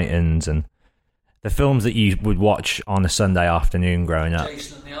the Titans and the films that you would watch on a Sunday afternoon growing up.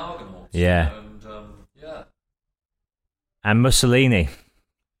 Jason and the Argonauts. Yeah. Yeah. And Mussolini.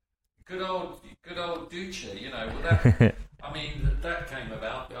 Good old Duce, you know. Well, that, I mean, that came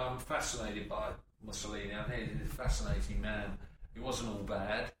about. I'm fascinated by Mussolini. I think he's a fascinating man. He wasn't all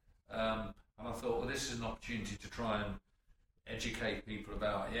bad. And I thought, well, this is an opportunity to try and educate people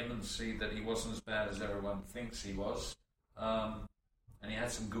about him and see that he wasn't as bad as everyone thinks he was. And he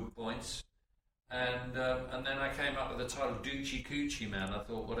had some good points. And then I came up with the title Doochie Coochie Man. I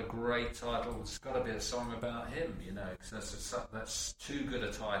thought, what a great title. It's got to be a song about him, you know, because that's too good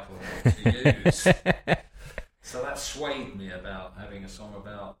a title to use. So that swayed me about having a song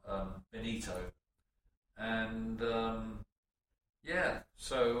about Benito. And,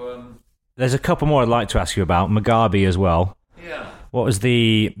 so... There's a couple more I'd like to ask you about. Mugabe as well. Yeah. What was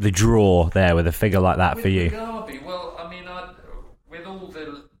the draw there with a figure like that with for you? Mugabe, well,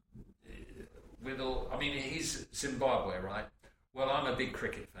 I mean, he's Zimbabwe, right? Well, I'm a big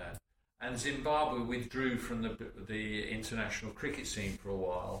cricket fan, and Zimbabwe withdrew from the international cricket scene for a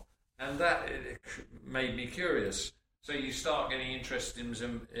while, and that made me curious. So you start getting interested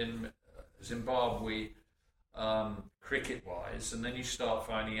in Zimbabwe cricket-wise, and then you start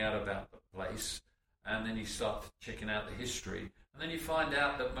finding out about the place, and then you start checking out the history, and then you find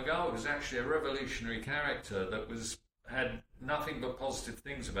out that Mugabe was actually a revolutionary character that had nothing but positive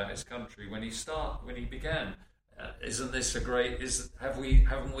things about his country when he began. Isn't this a great?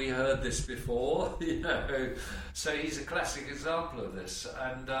 Haven't we heard this before? You know, so he's a classic example of this.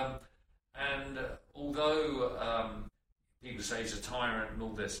 And although people say he's a tyrant and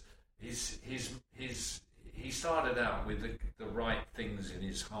all this, he started out with the right things in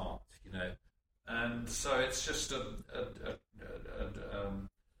his heart, you know, and so it's just an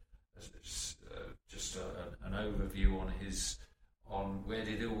overview on where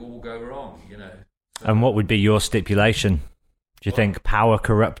did it all go wrong, you know. So, and what would be your stipulation? Do you think power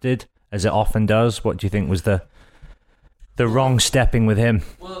corrupted, as it often does? What do you think was the wrong stepping with him?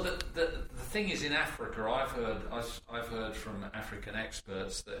 Well, the thing is, in Africa, I've heard from African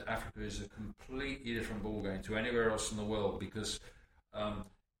experts that Africa is a completely different ballgame to anywhere else in the world, because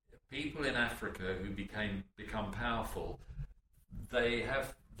people in Africa who become powerful, they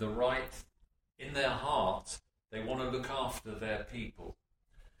have the right in their heart. They want to look after their people.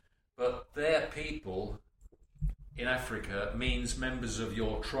 but their people in Africa means members of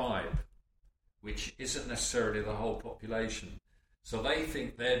your tribe, which isn't necessarily the whole population. So they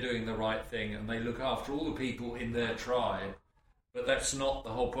think they're doing the right thing and they look after all the people in their tribe, but that's not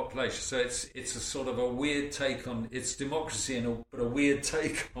the whole population. So it's a sort of a weird take on, it's democracy, but a weird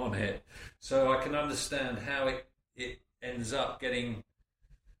take on it. So I can understand how it ends up getting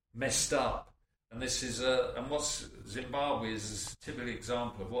messed up. And this is and what's Zimbabwe is a typical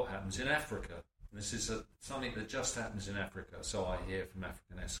example of what happens in Africa. And this is something that just happens in Africa. So I hear from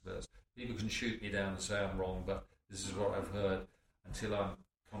African experts. People can shoot me down and say I'm wrong, but this is what I've heard until I'm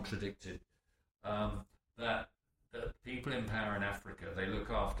contradicted. That people in power in Africa, they look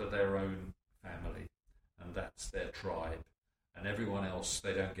after their own family, and that's their tribe, and everyone else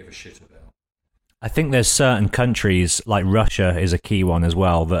they don't give a shit about. I think there's certain countries, like Russia is a key one as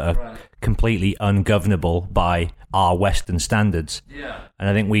well, that are completely ungovernable by our Western standards. Yeah. And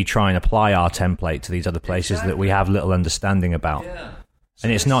I think we try and apply our template to these other places that we have little understanding about. Yeah. So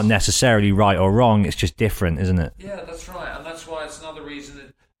and it's not necessarily right or wrong, it's just different, isn't it? Yeah, that's right. And that's why it's another reason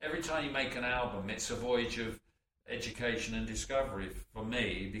that every time you make an album, it's a voyage of education and discovery for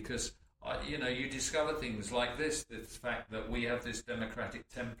me, because you discover things like this fact that we have this democratic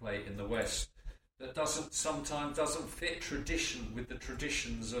template in the West that sometimes doesn't fit tradition with the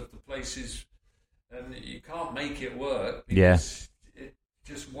traditions of the places, and you can't make it work because it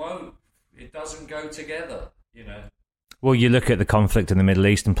just won't. It doesn't go together, Well, you look at the conflict in the Middle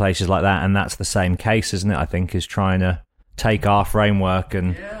East and places like that, and that's the same case, isn't it? I think, is trying to take our framework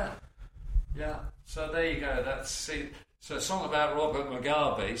and... Yeah. So there you go. So a song about Robert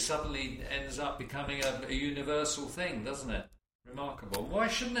Mugabe suddenly ends up becoming a universal thing, doesn't it? Remarkable. Why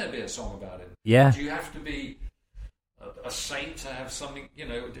shouldn't there be a song about it? Yeah. Do you have to be a saint to have something?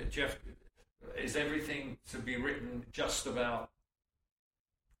 Is everything to be written just about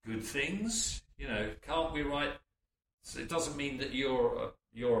good things? Can't we write? So it doesn't mean that you're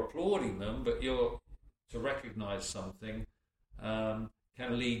applauding them, but you're to recognise something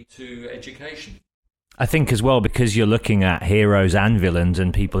can lead to education. I think as well, because you're looking at heroes and villains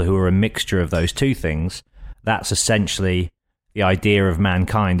and people who are a mixture of those two things, that's essentially the idea of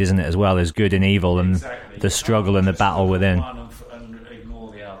mankind, isn't it, as well, as good and evil and the struggle and the battle within. And ignore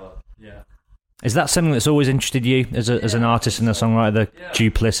the other, yeah. Is that something that's always interested you as an artist and a songwriter, the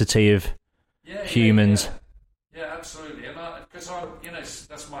duplicity of humans? Yeah, absolutely. And because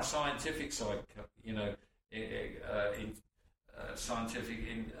that's my scientific side, scientific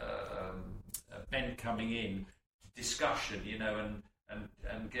bent coming in, discussion, and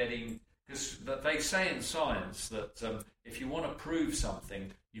getting, because they say in science that if you want to prove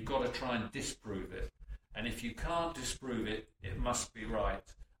something, you've got to try and disprove it, and if you can't disprove it, it must be right.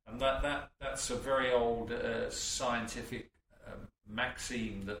 And that's a very old scientific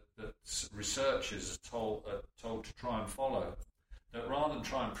maxim that researchers are told to try and follow. That rather than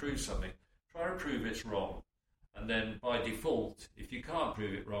try and prove something, try to prove it's wrong, and then by default, if you can't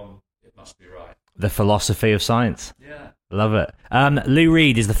prove it wrong, it must be right. The philosophy of science. Yeah. Love it. Lou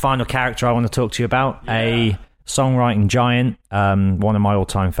Reed is the final character I want to talk to you about. Yeah. A songwriting giant, one of my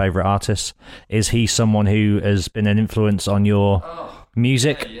all-time favourite artists. Is he someone who has been an influence on your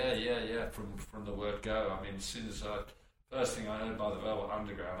music? Yeah. From the word go. I mean, as soon as first thing I heard by the Velvet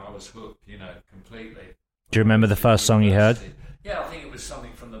Underground, I was hooked, completely. Do you remember the first song you heard? Yeah, I think it was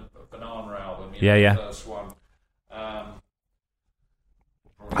something from the Banana album. The first one.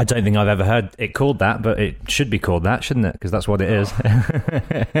 I don't think I've ever heard it called that, but it should be called that, shouldn't it? Because that's what it is.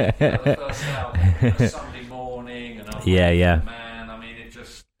 The first album, Sunday Morning, and Man. I mean,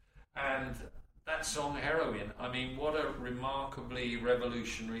 and that song, Heroin. I mean, what a remarkably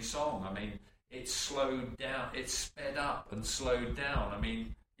revolutionary song. I mean, it slowed down, it sped up and slowed down. I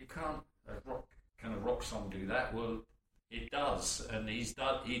mean, you can't a rock song do that. Well, it does, and he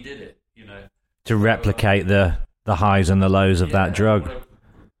did it. To replicate the highs and the lows of that drug. What a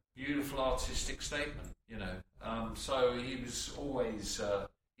beautiful artistic statement, So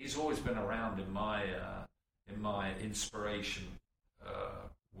he's always been around in my inspiration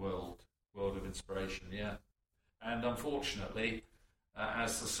world of inspiration, yeah. And unfortunately,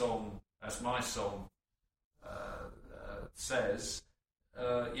 as my song says,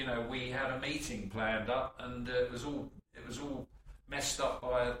 we had a meeting planned up, and it was all messed up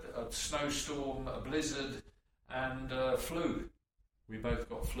by a snowstorm, a blizzard, and flu. We both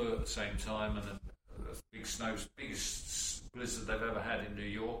got flu at the same time, and a biggest blizzard they've ever had in New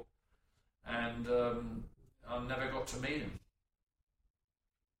York, and I never got to meet him.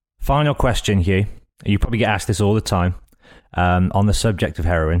 Final question, Hugh. You probably get asked this all the time on the subject of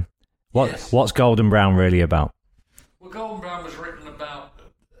heroin. What's Golden Brown really about? Well, Golden Brown was written about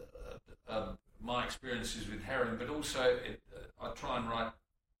experiences with heroin, but also I try and write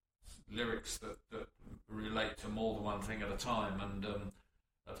lyrics that relate to more than one thing at a time, and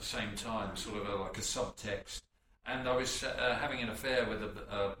at the same time, sort of like a subtext. And I was having an affair with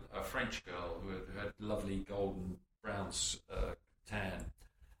a French girl who had lovely golden brown tan,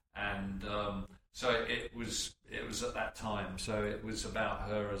 and so it was at that time. So it was about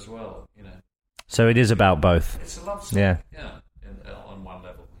her as well, you know. So it is about both. It's a love story. Yeah. On one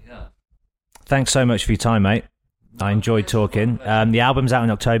level. Yeah. Thanks so much for your time, mate. I enjoyed talking. The album's out in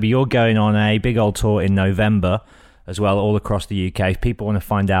October. You're going on a big old tour in November as well, all across the UK. If people want to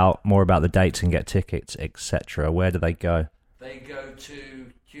find out more about the dates and get tickets, etc., where do they go? They go to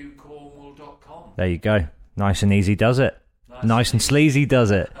qcornwall.com. There you go. Nice and easy does it. Nice and sleazy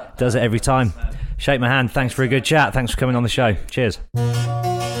does it. Does it every time. Shake my hand. Thanks for a good chat. Thanks for coming on the show. Cheers.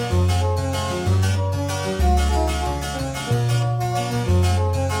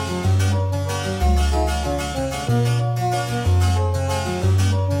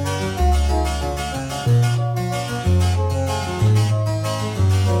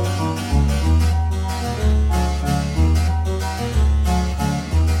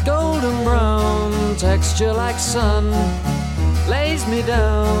 Texture like sun lays me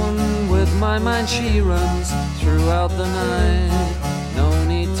down. With my mind she runs throughout the night. No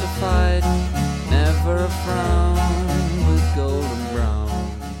need to fight, never a frown with golden brown.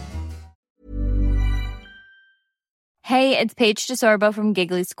 Hey, it's Paige DeSorbo from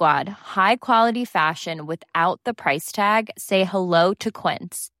Giggly Squad. High quality fashion without the price tag. Say hello to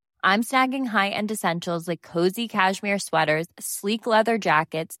Quince. I'm snagging high-end essentials like cozy cashmere sweaters, sleek leather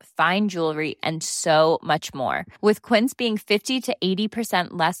jackets, fine jewelry, and so much more. With Quince being 50 to 80%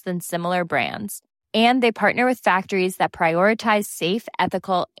 less than similar brands. And they partner with factories that prioritize safe,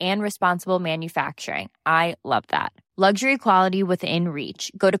 ethical, and responsible manufacturing. I love that. Luxury quality within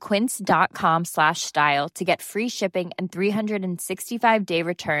reach. Go to quince.com/style to get free shipping and 365-day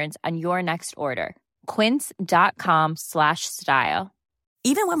returns on your next order. Quince.com/style.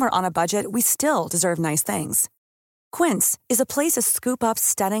 Even when we're on a budget, we still deserve nice things. Quince is a place to scoop up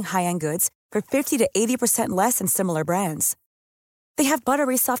stunning high-end goods for 50 to 80% less than similar brands. They have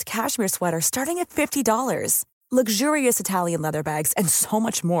buttery soft cashmere sweaters starting at $50, luxurious Italian leather bags, and so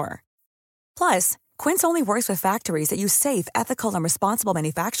much more. Plus, Quince only works with factories that use safe, ethical, and responsible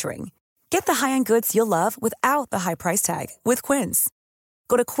manufacturing. Get the high-end goods you'll love without the high price tag with Quince.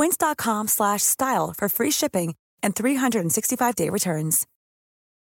 Go to quince.com/style for free shipping and 365-day returns.